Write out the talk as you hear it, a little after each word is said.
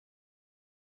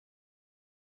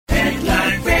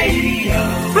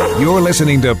You're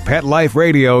listening to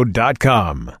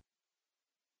PetLifeRadio.com.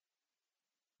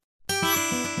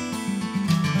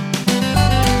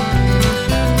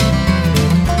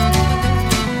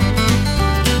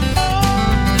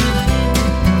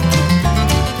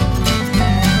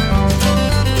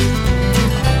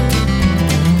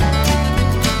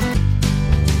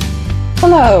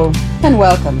 Hello, and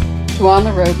welcome to On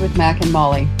the Road with Mac and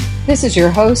Molly. This is your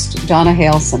host, Donna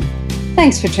Haleson.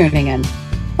 Thanks for tuning in.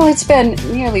 Well, it's been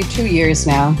nearly 2 years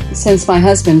now since my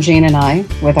husband Gene and I,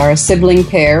 with our sibling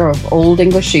pair of old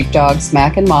English sheepdogs,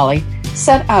 Mac and Molly,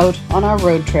 set out on our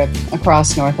road trip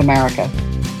across North America.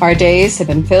 Our days have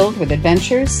been filled with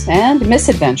adventures and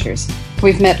misadventures.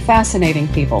 We've met fascinating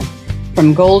people,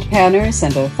 from gold panners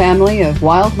and a family of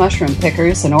wild mushroom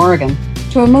pickers in Oregon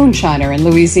to a moonshiner in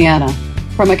Louisiana,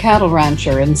 from a cattle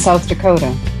rancher in South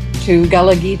Dakota to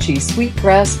Gullah Geechee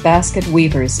sweetgrass basket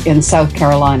weavers in South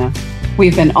Carolina.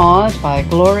 We've been awed by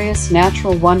glorious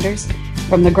natural wonders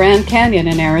from the Grand Canyon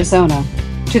in Arizona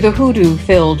to the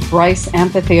hoodoo-filled Bryce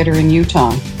Amphitheater in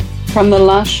Utah, from the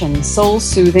lush and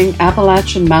soul-soothing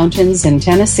Appalachian Mountains in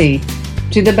Tennessee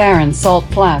to the barren salt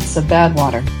flats of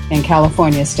Badwater in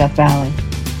California's Death Valley.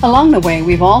 Along the way,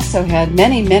 we've also had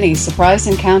many surprise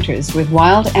encounters with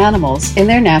wild animals in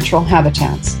their natural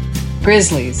habitats.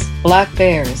 Grizzlies, black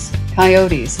bears,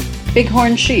 coyotes,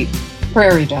 bighorn sheep,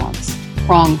 prairie dogs,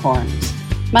 pronghorns,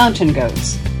 mountain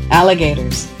goats,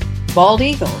 alligators, bald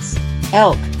eagles,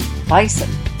 elk, bison,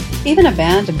 even a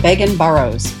band of begging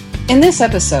burros. In this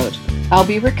episode, I'll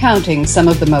be recounting some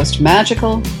of the most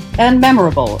magical and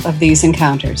memorable of these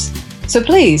encounters. So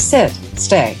please sit,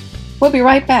 stay. We'll be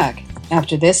right back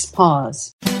after this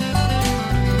pause.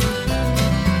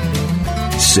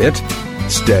 Sit,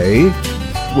 stay.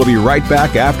 We'll be right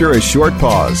back after a short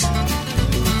pause.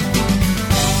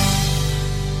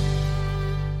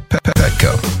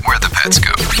 Petco, where the pets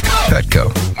go.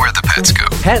 Petco, where the pets go.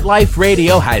 Pet Life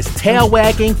Radio has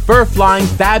tail-wagging, fur-flying,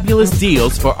 fabulous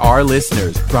deals for our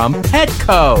listeners from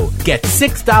Petco. Get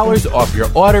 $6 off your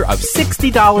order of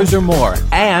 $60 or more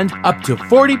and up to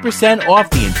 40% off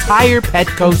the entire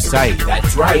Petco site.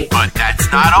 That's right, but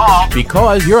that's not all.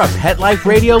 Because you're a Pet Life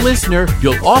Radio listener,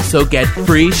 you'll also get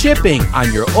free shipping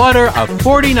on your order of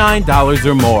 $49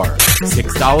 or more.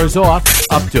 $6 off,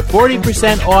 up to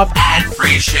 40% off, and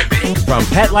free shipping from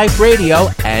Pet Life Radio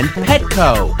and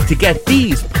Petco. To get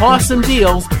these awesome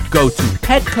deals, go to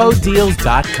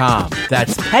PetcoDeals.com.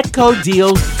 That's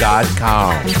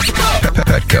PetcoDeals.com.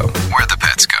 Petco, where the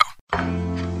pets go.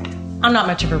 I'm not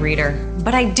much of a reader,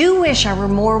 but I do wish I were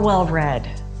more well-read.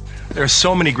 There are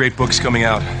so many great books coming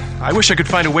out. I wish I could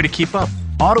find a way to keep up.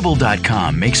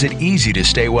 Audible.com makes it easy to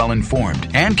stay well-informed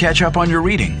and catch up on your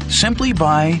reading simply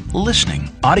by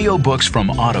listening. Audiobooks from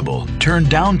Audible turn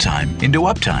downtime into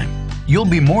uptime. You'll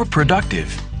be more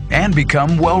productive and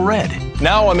become well-read.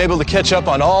 Now I'm able to catch up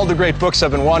on all the great books I've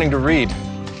been wanting to read.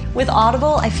 With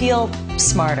Audible, I feel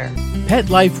smarter. Pet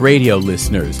Life Radio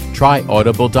listeners, try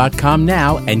Audible.com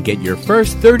now and get your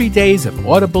first 30 days of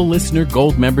Audible Listener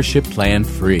Gold membership plan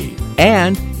free.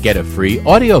 And get a free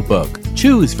audiobook.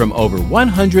 Choose from over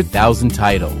 100,000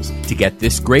 titles. To get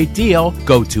this great deal,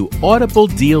 go to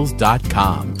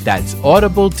audibledeals.com. That's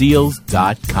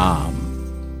audibledeals.com.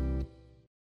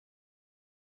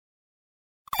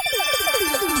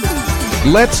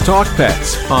 Let's Talk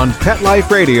Pets on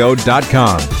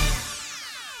PetLifeRadio.com.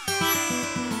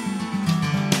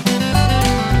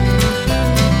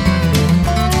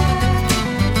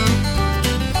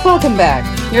 Welcome back.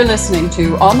 You're listening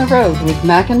to On the Road with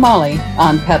Mac and Molly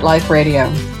on Pet Life Radio.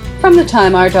 From the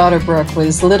time our daughter Brooke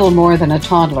was little more than a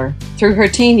toddler, through her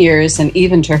teen years and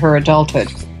even to her adulthood,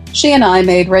 she and I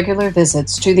made regular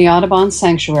visits to the Audubon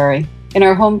Sanctuary in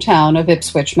our hometown of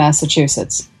Ipswich,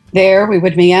 Massachusetts. There we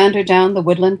would meander down the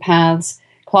woodland paths,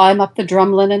 climb up the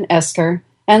drumlin and esker,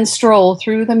 and stroll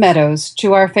through the meadows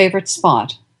to our favorite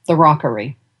spot, the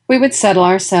rockery. We would settle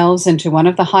ourselves into one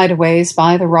of the hideaways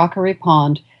by the rockery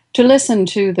pond to listen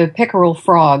to the pickerel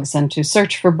frogs and to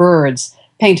search for birds,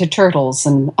 painted turtles,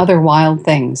 and other wild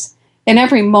things. In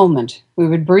every moment, we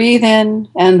would breathe in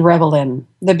and revel in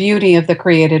the beauty of the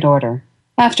created order.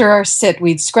 After our sit,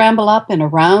 we'd scramble up and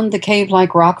around the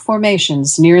cave-like rock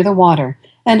formations near the water,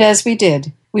 and as we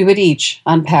did, we would each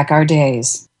unpack our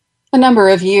days. A number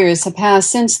of years have passed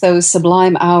since those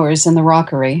sublime hours in the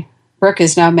rockery. Brooke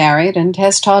is now married and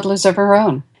has toddlers of her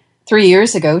own. 3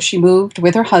 years ago, she moved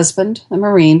with her husband, a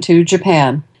Marine, to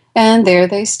Japan, and there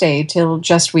they stayed till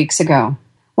just weeks ago.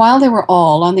 While they were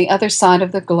all on the other side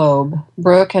of the globe,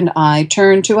 Brooke and I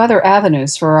turned to other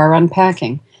avenues for our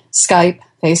unpacking: Skype,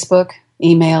 Facebook,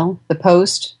 email, the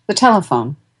post, the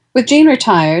telephone. With Jean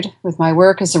retired, with my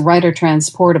work as a writer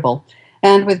transportable,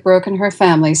 and with Brooke and her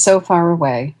family so far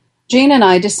away, Jean and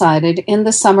I decided in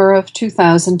the summer of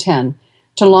 2010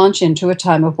 to launch into a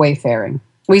time of wayfaring.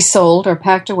 We sold or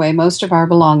packed away most of our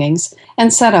belongings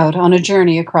and set out on a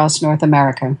journey across North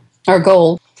America. Our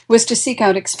goal was to seek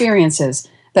out experiences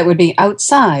that would be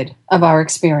outside of our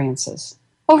experiences.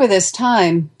 Over this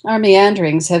time, our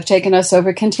meanderings have taken us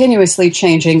over continuously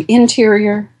changing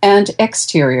interior and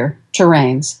exterior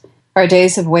terrains. Our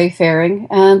days of wayfaring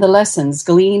and the lessons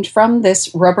gleaned from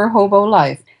this rubber hobo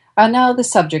life are now the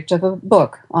subject of a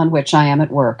book on which I am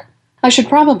at work. I should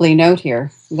probably note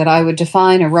here that I would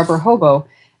define a rubber hobo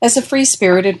as a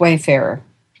free-spirited wayfarer,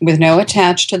 with no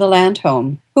attach to the land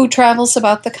home, who travels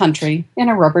about the country in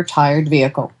a rubber-tired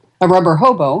vehicle. A rubber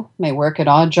hobo may work at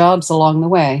odd jobs along the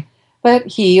way, but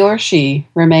he or she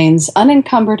remains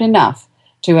unencumbered enough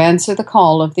to answer the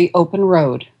call of the open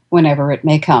road whenever it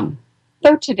may come.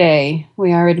 Though today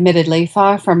we are admittedly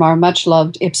far from our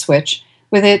much-loved Ipswich,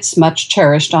 with its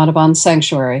much-cherished Audubon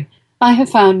Sanctuary, I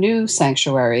have found new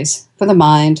sanctuaries for the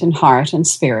mind and heart and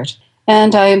spirit,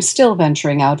 and I am still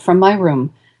venturing out from my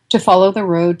room to follow the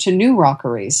road to new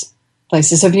rockeries,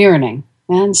 places of yearning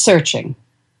and searching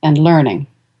and learning.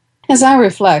 As I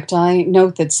reflect, I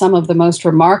note that some of the most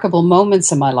remarkable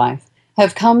moments in my life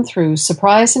have come through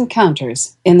surprise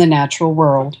encounters in the natural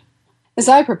world. As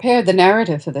I prepared the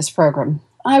narrative for this program,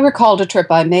 I recalled a trip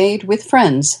I made with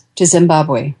friends to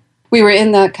Zimbabwe. We were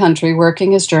in that country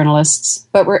working as journalists,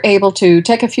 but were able to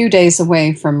take a few days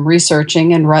away from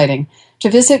researching and writing to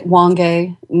visit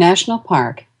Hwange National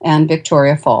Park and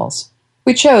Victoria Falls.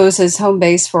 We chose as home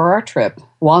base for our trip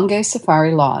Hwange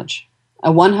Safari Lodge,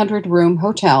 a 100-room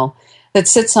hotel that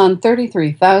sits on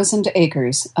 33,000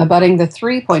 acres, abutting the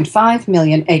 3.5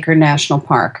 million acre national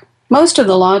park. Most of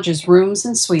the lodge's rooms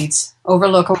and suites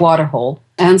overlook a waterhole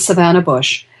and savanna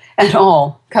bush, and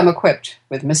all come equipped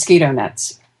with mosquito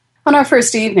nets. On our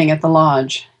first evening at the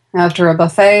lodge, after a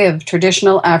buffet of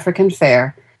traditional African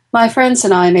fare, my friends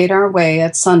and I made our way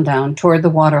at sundown toward the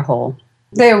waterhole.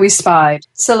 There we spied,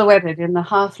 silhouetted in the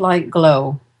half-light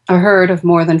glow, a herd of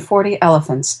more than 40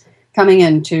 elephants coming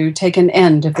in to take an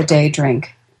end of the day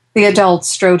drink. The adults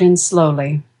strode in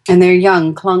slowly, and their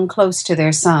young clung close to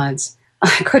their sides.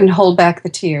 I couldn't hold back the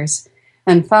tears,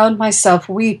 and found myself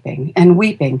weeping and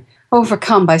weeping,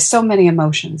 overcome by so many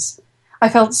emotions. I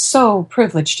felt so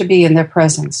privileged to be in their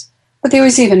presence. But there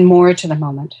was even more to the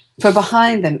moment, for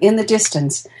behind them, in the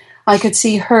distance, I could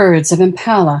see herds of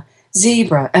impala,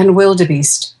 zebra, and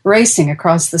wildebeest racing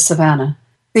across the savannah.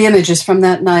 The images from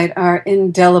that night are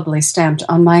indelibly stamped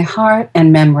on my heart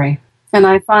and memory, and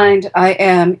I find I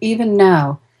am, even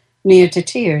now, near to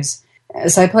tears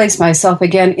as I place myself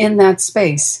again in that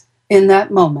space, in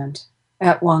that moment,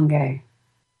 at Hwange.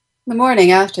 The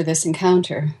morning after this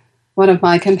encounter, one of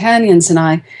my companions and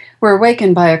I were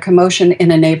awakened by a commotion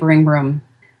in a neighboring room.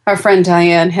 Our friend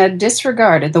Diane had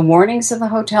disregarded the warnings of the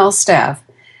hotel staff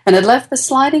and had left the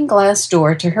sliding glass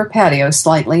door to her patio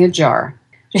slightly ajar.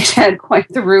 She had quite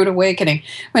the rude awakening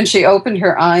when she opened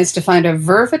her eyes to find a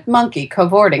vervet monkey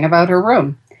cavorting about her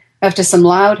room. After some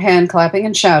loud hand-clapping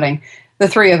and shouting, the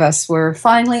three of us were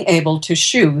finally able to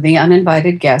shoo the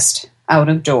uninvited guest out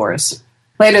of doors.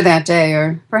 Later that day,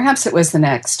 or perhaps it was the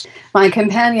next, my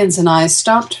companions and I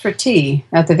stopped for tea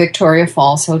at the Victoria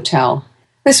Falls Hotel.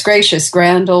 This gracious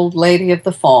grand old lady of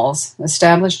the Falls,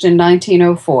 established in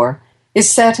 1904, is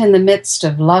set in the midst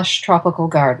of lush tropical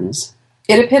gardens.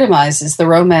 It epitomizes the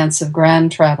romance of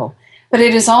grand travel, but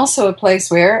it is also a place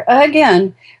where,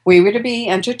 again, we were to be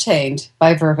entertained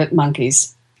by vervet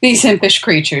monkeys. These impish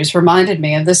creatures reminded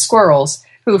me of the squirrels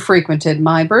who frequented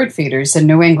my bird feeders in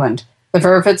New England. The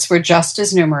vervets were just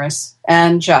as numerous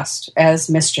and just as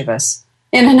mischievous.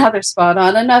 In another spot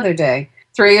on another day,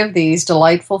 3 of these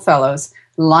delightful fellows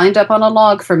lined up on a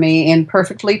log for me in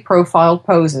perfectly profiled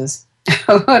poses.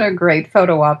 What a great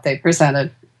photo op they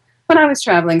presented. When I was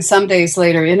traveling some days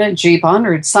later in a Jeep en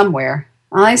route somewhere,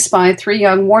 I spied 3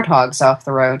 young warthogs off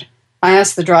the road. I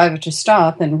asked the driver to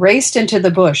stop and raced into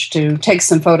the bush to take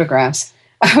some photographs.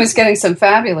 I was getting some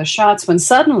fabulous shots when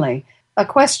suddenly a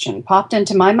question popped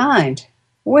into my mind.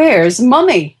 Where's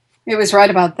Mummy? It was right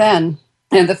about then,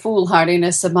 and the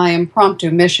foolhardiness of my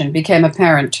impromptu mission became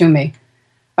apparent to me.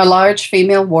 A large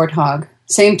female warthog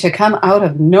seemed to come out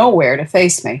of nowhere to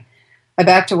face me. I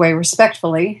backed away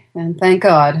respectfully, and thank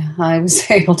God I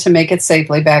was able to make it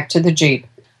safely back to the Jeep.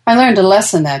 I learned a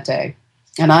lesson that day,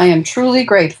 and I am truly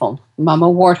grateful Mama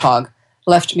Warthog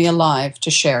left me alive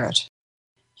to share it.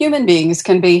 Human beings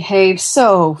can behave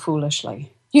so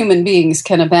foolishly. Human beings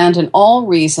can abandon all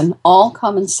reason, all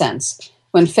common sense,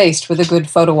 when faced with a good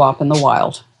photo op in the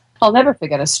wild. I'll never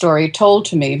forget a story told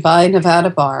to me by Nevada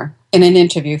Barr in an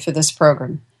interview for this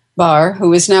program. Barr,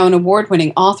 who is now an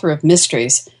award-winning author of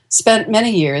mysteries, spent many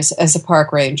years as a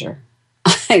park ranger.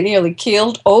 I nearly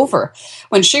keeled over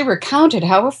when she recounted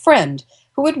how a friend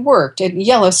who had worked at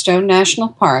Yellowstone National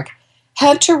Park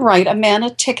had to write a man a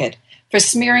ticket for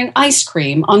smearing ice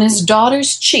cream on his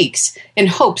daughter's cheeks in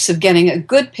hopes of getting a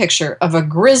good picture of a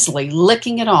grizzly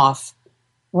licking it off.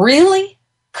 Really?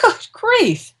 Good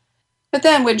grief! But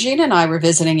then when Gene and I were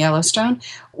visiting Yellowstone,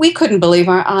 we couldn't believe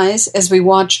our eyes as we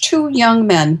watched two young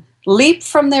men leap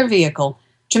from their vehicle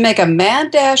to make a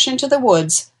mad dash into the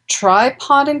woods,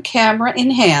 tripod and camera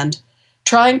in hand,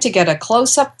 trying to get a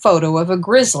close-up photo of a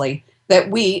grizzly that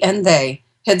we and they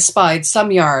had spied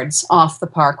some yards off the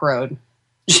park road.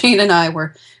 Gene and I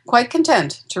were quite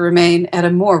content to remain at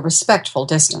a more respectful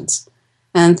distance.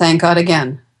 And thank God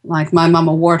again, like my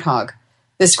mama warthog,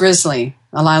 this grizzly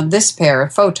allowed this pair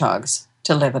of photogs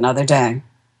to live another day.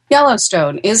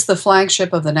 Yellowstone is the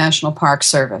flagship of the National Park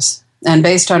Service, and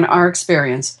based on our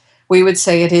experience, we would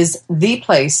say it is the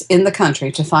place in the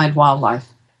country to find wildlife.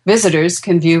 Visitors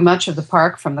can view much of the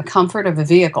park from the comfort of a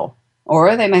vehicle,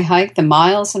 or they may hike the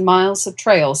miles and miles of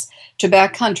trails to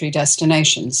backcountry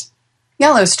destinations.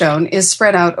 Yellowstone is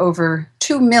spread out over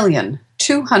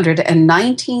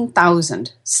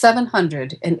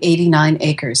 2,219,789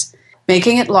 acres,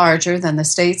 making it larger than the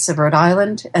states of Rhode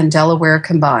Island and Delaware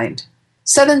combined.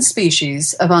 7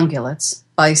 species of ungulates,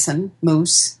 bison,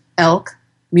 moose, elk,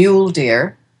 mule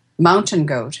deer, mountain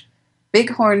goat,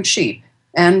 bighorn sheep,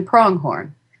 and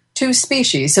pronghorn. 2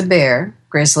 species of bear,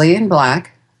 grizzly and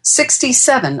black,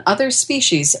 67 other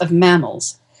species of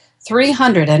mammals,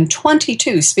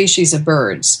 322 species of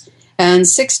birds, and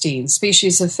 16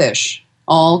 species of fish,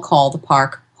 all call the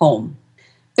park home.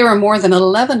 There are more than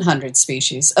 1,100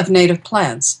 species of native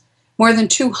plants, more than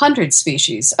 200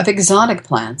 species of exotic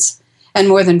plants, and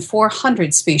more than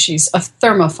 400 species of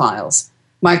thermophiles,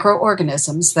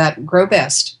 microorganisms that grow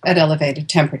best at elevated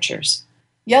temperatures.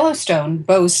 Yellowstone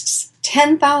boasts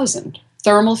 10,000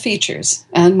 thermal features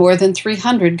and more than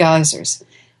 300 geysers.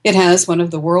 It has one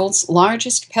of the world's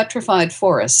largest petrified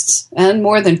forests and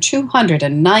more than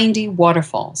 290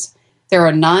 waterfalls. There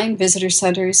are 9 visitor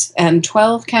centers and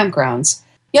 12 campgrounds.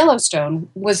 Yellowstone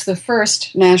was the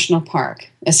first national park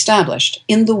established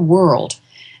in the world,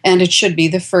 and it should be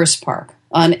the first park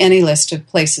on any list of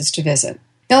places to visit.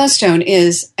 Yellowstone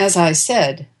is, as I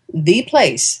said, the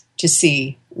place to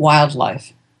see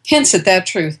wildlife. Hints at that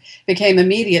truth became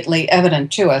immediately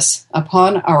evident to us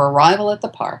upon our arrival at the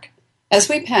park. As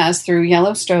we passed through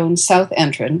Yellowstone's south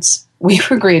entrance, we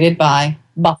were greeted by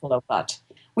Buffalo Butt.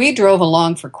 We drove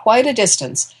along for quite a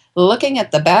distance, looking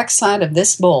at the backside of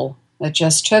this bull that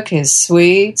just took his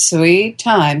sweet, sweet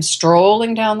time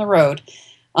strolling down the road,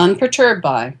 unperturbed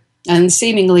by and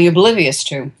seemingly oblivious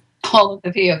to all of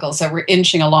the vehicles that were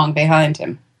inching along behind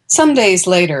him. Some days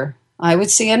later, I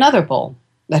would see another bull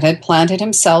that had planted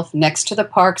himself next to the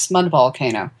park's mud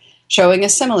volcano, showing a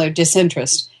similar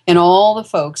disinterest in all the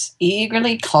folks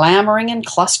eagerly clamoring and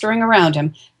clustering around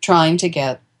him, trying to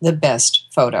get the best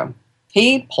photo.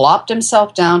 He plopped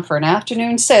himself down for an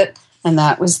afternoon sit, and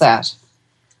that was that.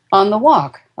 On the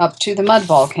walk up to the mud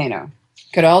volcano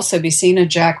could also be seen a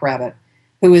jackrabbit,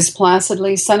 who was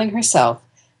placidly sunning herself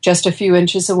just a few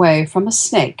inches away from a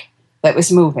snake that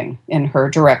was moving in her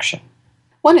direction.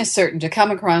 One is certain to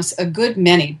come across a good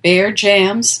many bear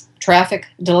jams, traffic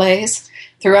delays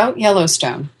throughout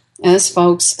Yellowstone, as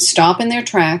folks stop in their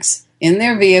tracks, in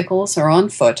their vehicles or on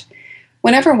foot,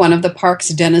 whenever one of the park's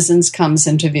denizens comes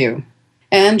into view.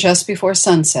 And just before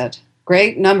sunset,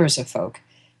 great numbers of folk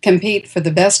compete for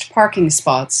the best parking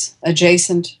spots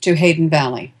adjacent to Hayden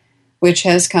Valley, which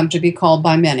has come to be called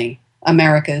by many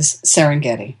America's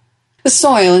Serengeti. The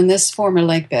soil in this former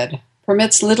lakebed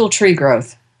permits little tree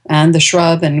growth, and the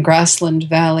shrub and grassland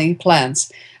valley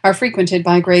plants are frequented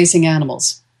by grazing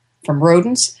animals, from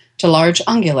rodents to large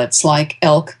ungulates like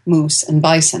elk, moose, and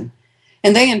bison,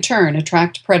 and they in turn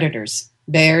attract predators,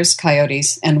 bears,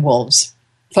 coyotes, and wolves.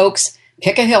 Folks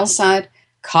pick a hillside,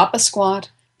 cop a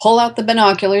squat, pull out the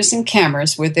binoculars and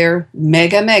cameras with their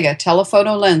mega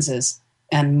telephoto lenses,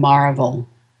 and marvel.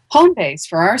 Home base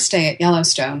for our stay at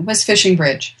Yellowstone was Fishing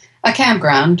Bridge, a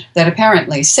campground that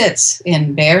apparently sits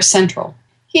in Bear Central.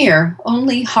 Here,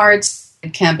 only hard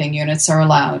camping units are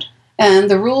allowed, and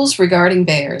the rules regarding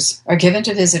bears are given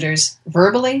to visitors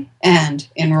verbally and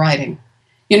in writing.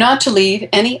 You're not to leave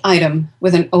any item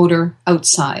with an odor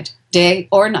outside, day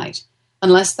or night,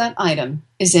 unless that item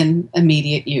is in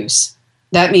immediate use.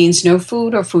 That means no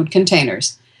food or food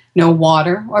containers, no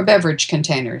water or beverage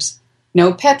containers,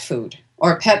 no pet food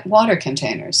or pet water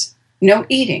containers, no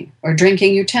eating or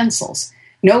drinking utensils,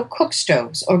 no cook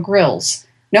stoves or grills,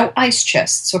 no ice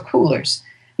chests or coolers,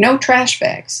 no trash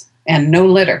bags, and no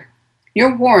litter.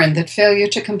 You're warned that failure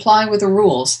to comply with the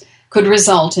rules could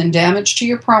result in damage to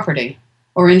your property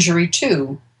or injury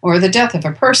to or the death of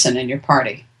a person in your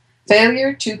party.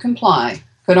 Failure to comply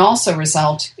could also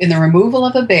result in the removal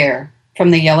of a bear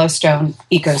from the Yellowstone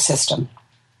ecosystem.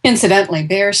 Incidentally,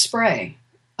 bear spray,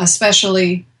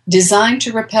 especially designed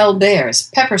to repel bears,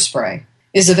 pepper spray,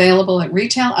 is available at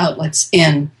retail outlets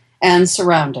in and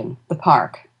surrounding the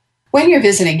park. When you're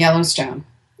visiting Yellowstone,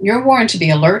 you're warned to be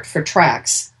alert for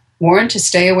tracks, warned to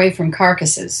stay away from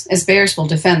carcasses, as bears will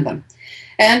defend them,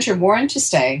 and you're warned to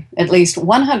stay at least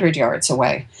 100 yards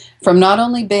away from not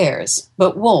only bears,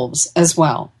 but wolves as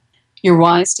well. You're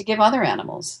wise to give other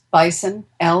animals, bison,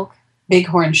 elk,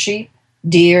 bighorn sheep,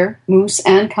 deer, moose,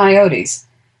 and coyotes,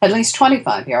 at least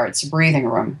 25 yards of breathing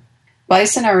room.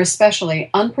 Bison are especially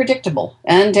unpredictable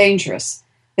and dangerous.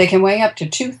 They can weigh up to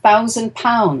 2,000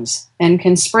 pounds and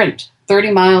can sprint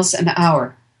 30 miles an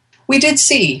hour. We did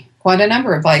see quite a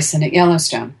number of bison at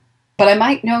Yellowstone, but I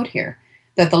might note here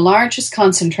that the largest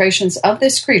concentrations of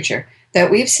this creature that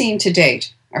we've seen to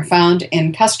date are found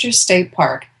in Custer State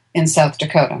Park in South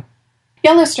Dakota.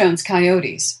 Yellowstone's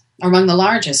coyotes are among the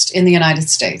largest in the United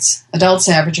States. Adults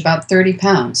average about 30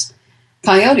 pounds.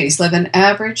 Coyotes live an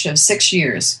average of 6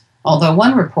 years, although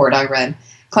one report I read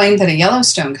claimed that a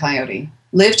Yellowstone coyote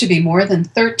lived to be more than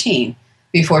 13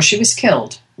 before she was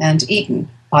killed and eaten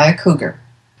by a cougar.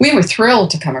 We were thrilled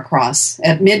to come across,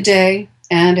 at midday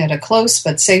and at a close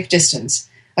but safe distance,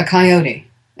 a coyote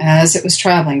as it was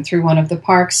traveling through one of the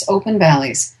park's open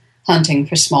valleys, hunting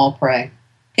for small prey.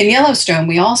 In Yellowstone,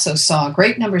 we also saw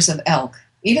great numbers of elk,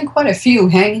 even quite a few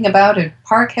hanging about at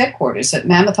park headquarters at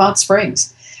Mammoth Hot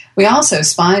Springs. We also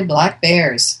spied black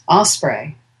bears,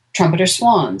 osprey, trumpeter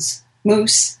swans,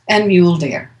 moose, and mule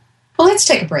deer. Well, let's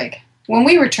take a break. When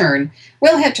we return,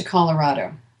 we'll head to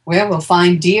Colorado, where we'll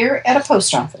find deer at a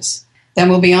post office. Then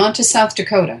we'll be on to South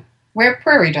Dakota, where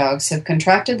prairie dogs have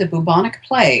contracted the bubonic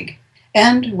plague,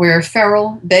 and where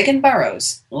feral begging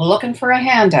burros, looking for a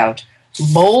handout,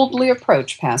 boldly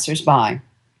approach passers-by.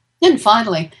 And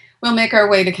finally, we'll make our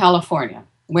way to California,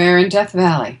 where in Death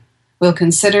Valley, we'll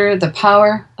consider the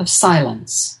power of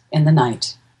silence in the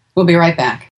night. We'll be right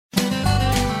back.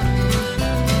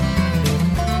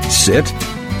 Sit,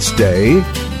 stay.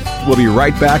 We'll be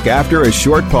right back after a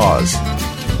short pause.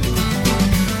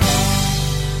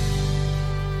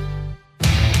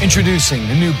 Introducing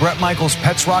the new Bret Michaels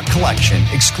Pets Rock collection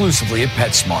exclusively at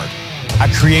PetSmart. I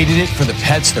created it for the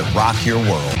pets that rock your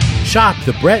world. Shop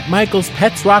the Bret Michaels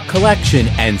Pets Rock collection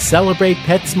and celebrate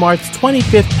PetSmart's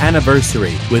 25th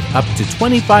anniversary with up to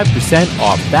 25%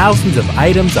 off thousands of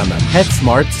items on the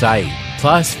PetSmart site.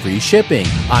 Plus free shipping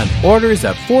on orders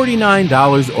of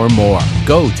 $49 or more.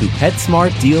 Go to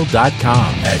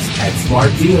PetSmartDeal.com. That's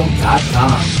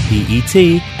PetSmartDeal.com.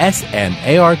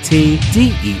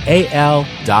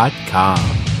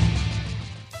 PetSmartDeal.com.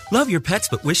 Love your pets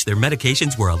but wish their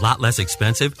medications were a lot less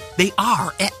expensive? They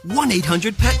are at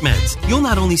 1-800-PET-MEDS. You'll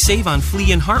not only save on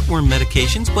flea and heartworm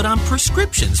medications, but on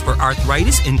prescriptions for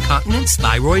arthritis, incontinence,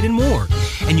 thyroid, and more.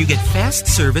 And you get fast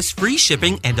service, free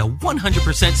shipping, and a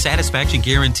 100% satisfaction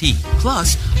guarantee.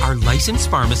 Plus, our licensed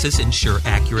pharmacists ensure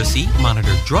accuracy,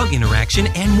 monitor drug interaction,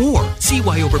 and more. See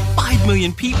why over 5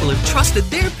 million people have trusted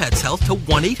their pet's health to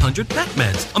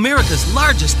 1-800-PET-MEDS, America's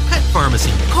largest pet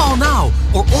pharmacy. Call now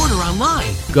or order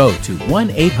online. Go to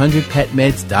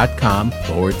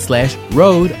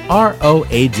 1-800-PetMeds.com/ROAD,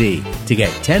 ROAD, to get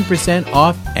 10%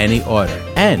 off any order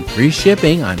and free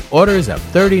shipping on orders of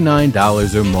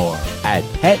 $39 or more at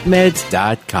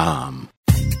PetMeds.com.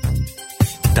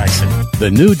 Dyson.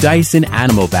 The new Dyson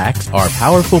Animal Vacs are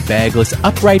powerful bagless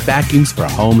upright vacuums for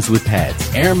homes with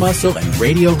pets. Air Muscle and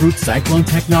Radio Root Cyclone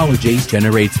technology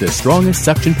generates the strongest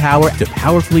suction power to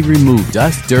powerfully remove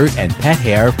dust, dirt, and pet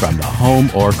hair from the home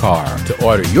or car. To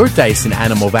order your Dyson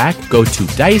Animal Vac, go to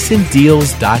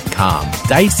DysonDeals.com.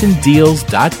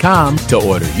 DysonDeals.com to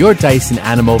order your Dyson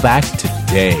Animal Vac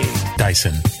today.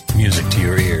 Dyson. Music to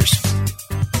your ears.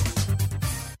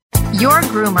 Your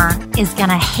groomer is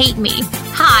gonna hate me.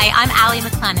 Hi, I'm Allie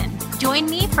McLennan. Join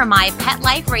me for my Pet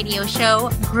Life radio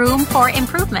show, Groom for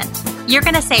Improvement. You're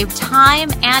gonna save time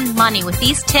and money with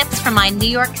these tips from my New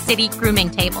York City grooming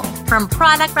table. From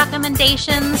product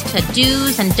recommendations to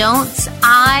do's and don'ts,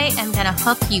 I am gonna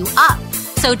hook you up.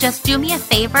 So just do me a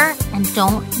favor and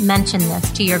don't mention this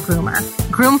to your groomer.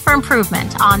 Groom for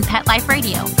Improvement on Pet Life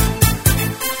Radio.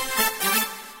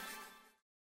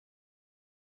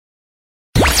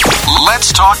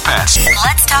 Let's talk pets.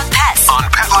 Let's talk pets On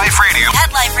Pet Life Radio.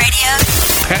 Pet Life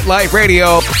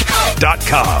Radio.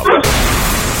 PetLifeRadio.com.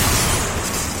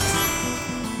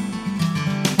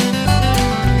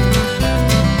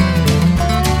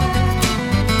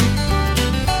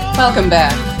 Welcome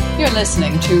back. You're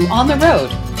listening to On the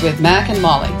Road with Mac and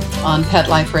Molly on Pet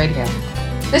Life Radio.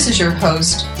 This is your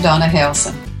host, Donna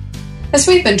Halson. As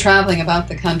we've been traveling about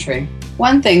the country,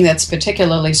 one thing that's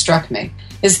particularly struck me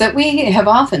is that we have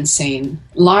often seen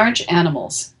large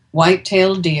animals,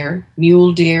 white-tailed deer,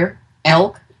 mule deer,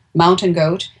 elk, mountain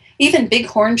goat, even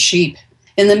bighorn sheep,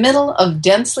 in the middle of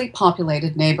densely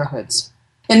populated neighborhoods.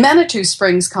 In Manitou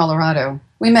Springs, Colorado,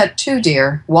 we met 2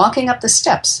 deer walking up the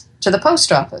steps to the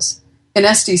post office. In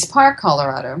Estes Park,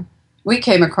 Colorado, we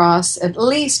came across at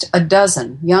least a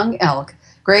dozen young elk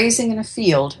grazing in a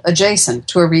field adjacent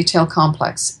to a retail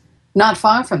complex. Not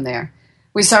far from there,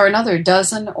 we saw another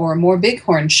dozen or more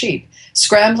bighorn sheep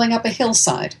scrambling up a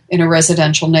hillside in a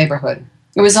residential neighborhood.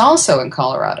 It was also in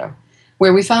Colorado,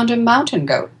 where we found a mountain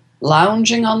goat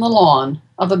lounging on the lawn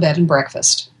of a bed and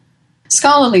breakfast.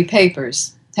 Scholarly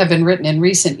papers have been written in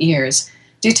recent years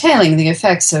detailing the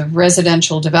effects of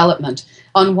residential development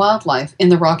on wildlife in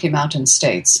the Rocky Mountain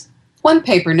states. One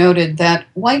paper noted that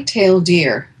white-tailed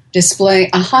deer display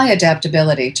a high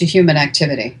adaptability to human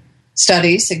activity.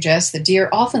 Studies suggest that deer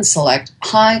often select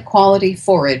high-quality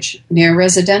forage near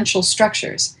residential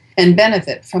structures and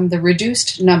benefit from the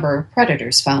reduced number of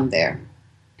predators found there.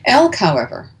 Elk,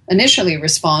 however, initially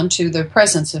respond to the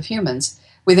presence of humans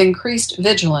with increased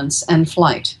vigilance and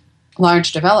flight.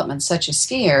 Large developments such as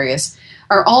ski areas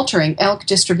are altering elk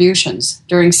distributions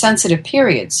during sensitive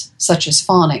periods such as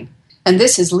fawning, and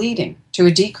this is leading to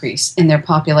a decrease in their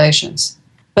populations.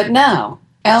 But now,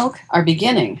 elk are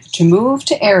beginning to move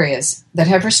to areas that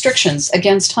have restrictions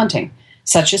against hunting,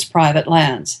 such as private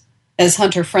lands. As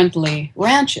hunter-friendly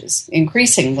ranches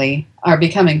increasingly are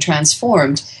becoming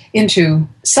transformed into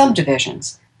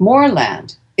subdivisions, more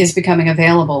land is becoming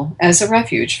available as a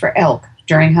refuge for elk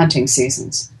during hunting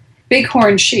seasons.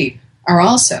 Bighorn sheep are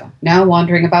also now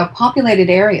wandering about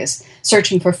populated areas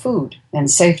searching for food and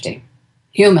safety.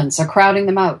 Humans are crowding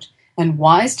them out, and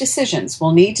wise decisions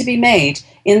will need to be made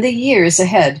in the years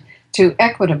ahead to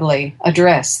equitably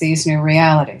address these new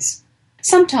realities.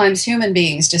 Sometimes human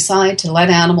beings decide to let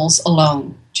animals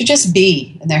alone, to just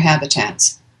be in their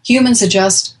habitats. Humans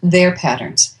adjust their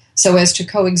patterns so as to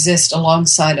coexist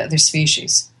alongside other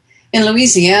species. In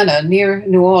Louisiana, near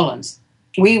New Orleans,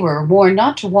 we were warned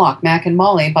not to walk Mac and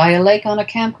Molly by a lake on a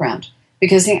campground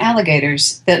because the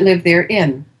alligators that live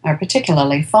therein are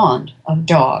particularly fond of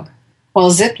dog.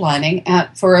 While ziplining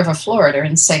at Forever Florida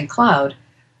in St. Cloud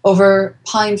over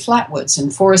pine flatwoods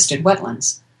and forested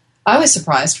wetlands, I was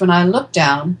surprised when I looked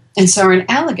down and saw an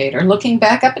alligator looking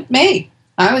back up at me.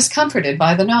 I was comforted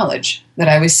by the knowledge that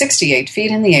I was 68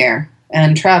 feet in the air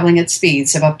and traveling at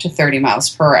speeds of up to 30 miles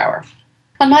per hour.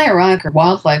 On my arrival at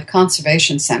Wildlife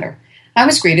Conservation Center, I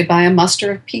was greeted by a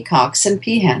muster of peacocks and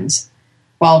peahens.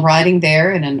 While riding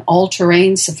there in an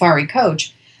all-terrain safari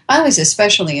coach, I was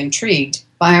especially intrigued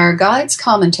by our guide's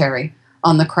commentary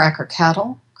on the cracker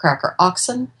cattle, cracker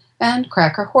oxen, and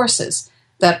cracker horses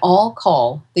that all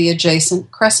call the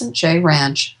adjacent Crescent J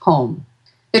Ranch home.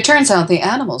 It turns out the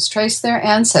animals trace their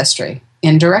ancestry,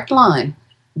 in direct line,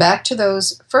 back to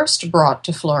those first brought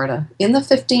to Florida in the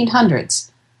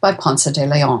 1500s by Ponce de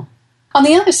Leon. On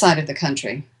the other side of the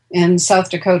country, in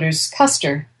South Dakota's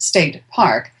Custer State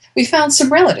Park, we found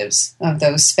some relatives of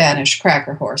those Spanish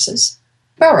cracker horses,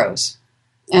 burros,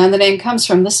 and the name comes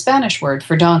from the Spanish word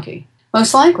for donkey,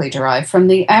 most likely derived from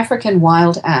the African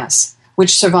wild ass,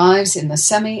 which survives in the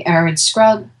semi-arid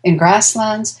scrub and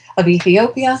grasslands of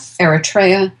Ethiopia,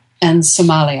 Eritrea, and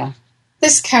Somalia.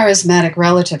 This charismatic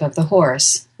relative of the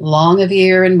horse, long of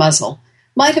ear and muzzle,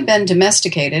 might have been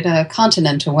domesticated a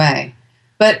continent away,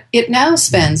 but it now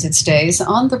spends its days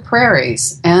on the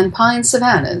prairies and pine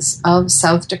savannas of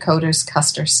South Dakota's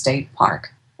Custer State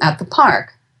Park. At the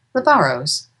park, the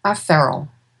burros are feral.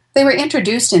 They were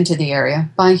introduced into the area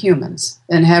by humans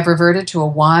and have reverted to a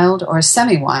wild or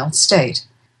semi-wild state.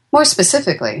 More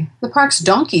specifically, the park's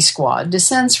donkey squad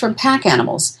descends from pack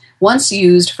animals once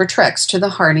used for treks to the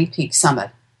Harney Peak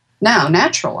summit. Now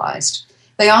naturalized,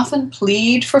 they often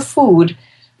plead for food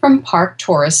from park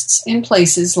tourists in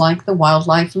places like the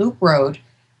Wildlife Loop Road,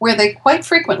 where they quite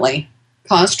frequently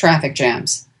cause traffic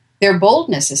jams. Their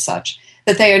boldness is such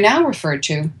that they are now referred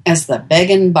to as the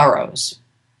Beggin' Burros.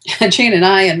 Gene and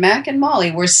I and Mac and Molly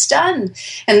were stunned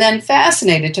and then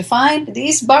fascinated to find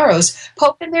these burros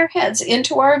poking their heads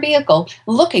into our vehicle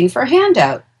looking for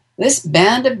handout. This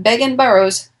band of beggin'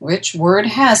 burros, which word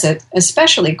has it,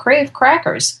 especially crave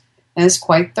crackers. has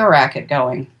quite the racket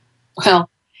going. Well,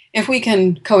 if we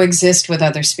can coexist with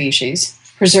other species,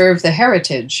 preserve the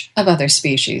heritage of other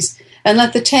species, and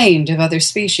let the tamed of other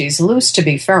species loose to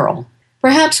be feral,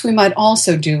 perhaps we might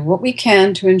also do what we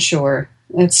can to ensure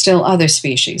that still other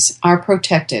species are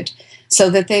protected so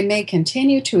that they may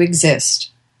continue to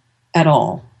exist at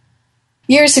all.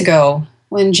 Years ago,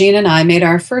 when Jean and I made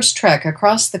our first trek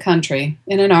across the country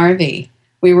in an RV,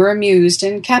 we were amused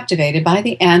and captivated by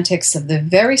the antics of the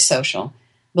very social,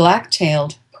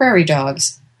 black-tailed prairie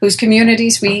dogs whose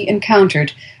communities we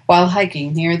encountered while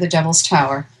hiking near the Devil's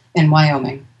Tower in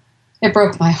Wyoming. It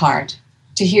broke my heart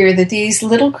to hear that these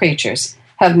little creatures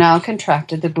have now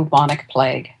contracted the bubonic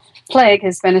plague. Plague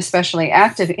has been especially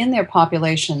active in their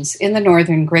populations in the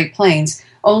northern Great Plains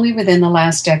only within the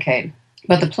last decade,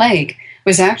 but the plague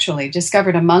was actually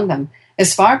discovered among them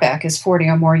as far back as 40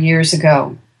 or more years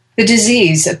ago. The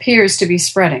disease appears to be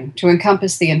spreading to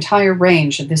encompass the entire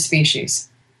range of the species.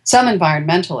 Some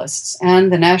environmentalists,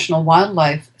 and the National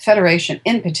Wildlife Federation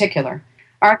in particular,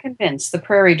 are convinced the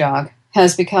prairie dog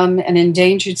has become an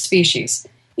endangered species,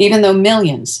 even though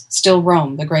millions still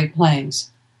roam the Great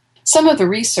Plains. Some of the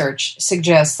research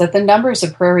suggests that the numbers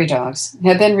of prairie dogs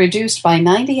have been reduced by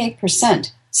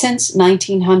 98% since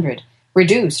 1900,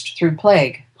 reduced through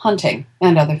plague, hunting,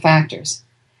 and other factors.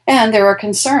 And there are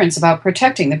concerns about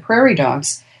protecting the prairie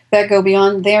dogs that go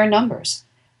beyond their numbers.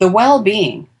 The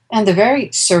well-being and the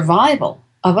very survival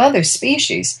of other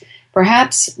species,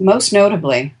 perhaps most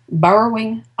notably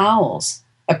burrowing owls,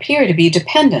 appear to be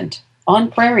dependent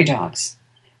on prairie dogs.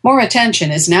 More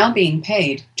attention is now being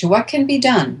paid to what can be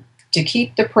done to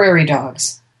keep the prairie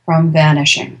dogs from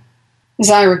vanishing. As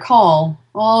I recall,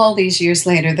 all these years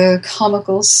later, the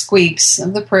comical squeaks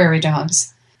of the prairie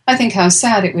dogs, I think how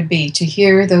sad it would be to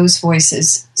hear those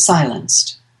voices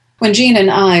silenced. When Jean and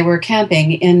I were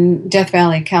camping in Death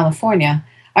Valley, California,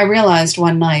 I realized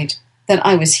one night that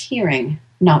I was hearing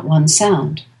not one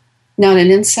sound. Not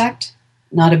an insect,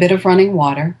 not a bit of running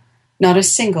water, not a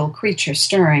single creature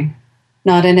stirring,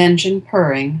 not an engine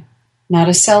purring, not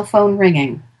a cell phone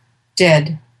ringing.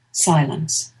 Dead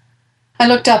silence. I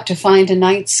looked up to find a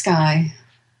night sky,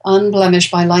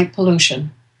 unblemished by light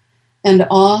pollution, and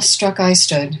awe-struck I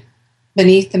stood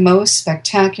beneath the most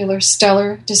spectacular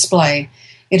stellar display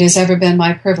it has ever been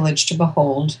my privilege to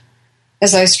behold.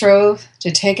 As I strove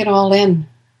to take it all in,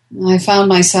 I found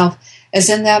myself as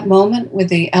in that moment with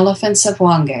the elephants of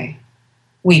Wangay,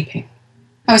 weeping.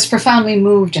 I was profoundly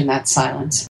moved in that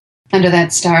silence, under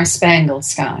that star-spangled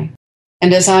sky,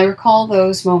 and as I recall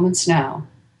those moments now,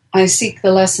 I seek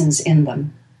the lessons in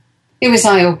them. It was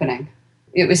eye-opening.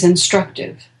 It was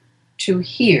instructive to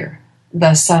hear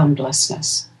the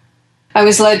soundlessness. I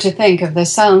was led to think of the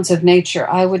sounds of nature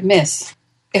I would miss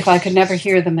if I could never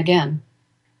hear them again.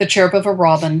 The chirp of a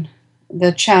robin,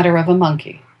 the chatter of a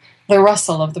monkey, the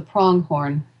rustle of the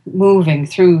pronghorn moving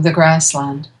through the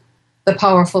grassland, the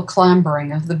powerful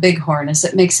clambering of the bighorn as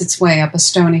it makes its way up a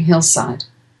stony hillside,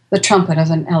 the trumpet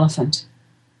of an elephant,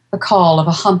 the call of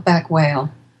a humpback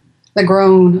whale, the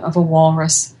groan of a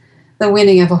walrus, the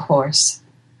whinny of a horse,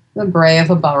 the bray of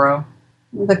a burro,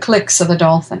 the clicks of a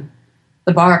dolphin,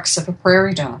 the barks of a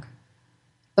prairie dog,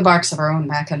 the barks of our own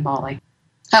Mac and Molly.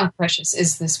 How precious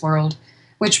is this world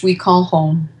which we call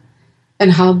home,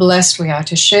 and how blessed we are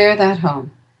to share that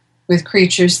home with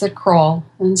creatures that crawl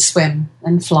and swim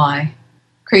and fly,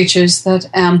 creatures that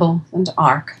amble and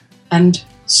arc and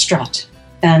strut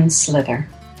and slither.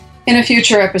 In a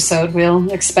future episode,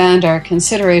 we'll expand our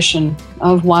consideration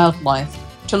of wildlife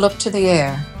to look to the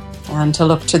air and to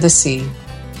look to the sea.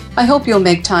 I hope you'll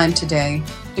make time today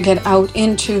to get out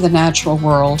into the natural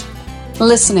world,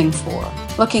 listening for,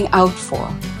 looking out for,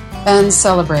 and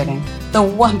celebrating the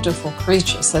wonderful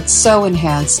creatures that so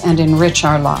enhance and enrich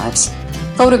our lives.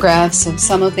 Photographs of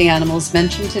some of the animals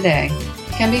mentioned today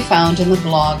can be found in the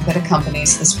blog that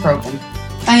accompanies this program.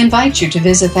 I invite you to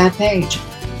visit that page,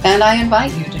 and I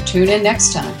invite you to tune in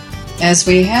next time as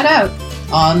we head out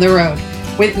on the road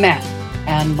with Matt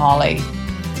and Molly.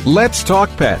 Let's Talk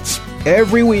Pets,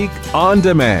 every week on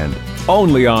demand,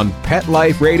 only on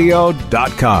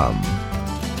PetLifeRadio.com.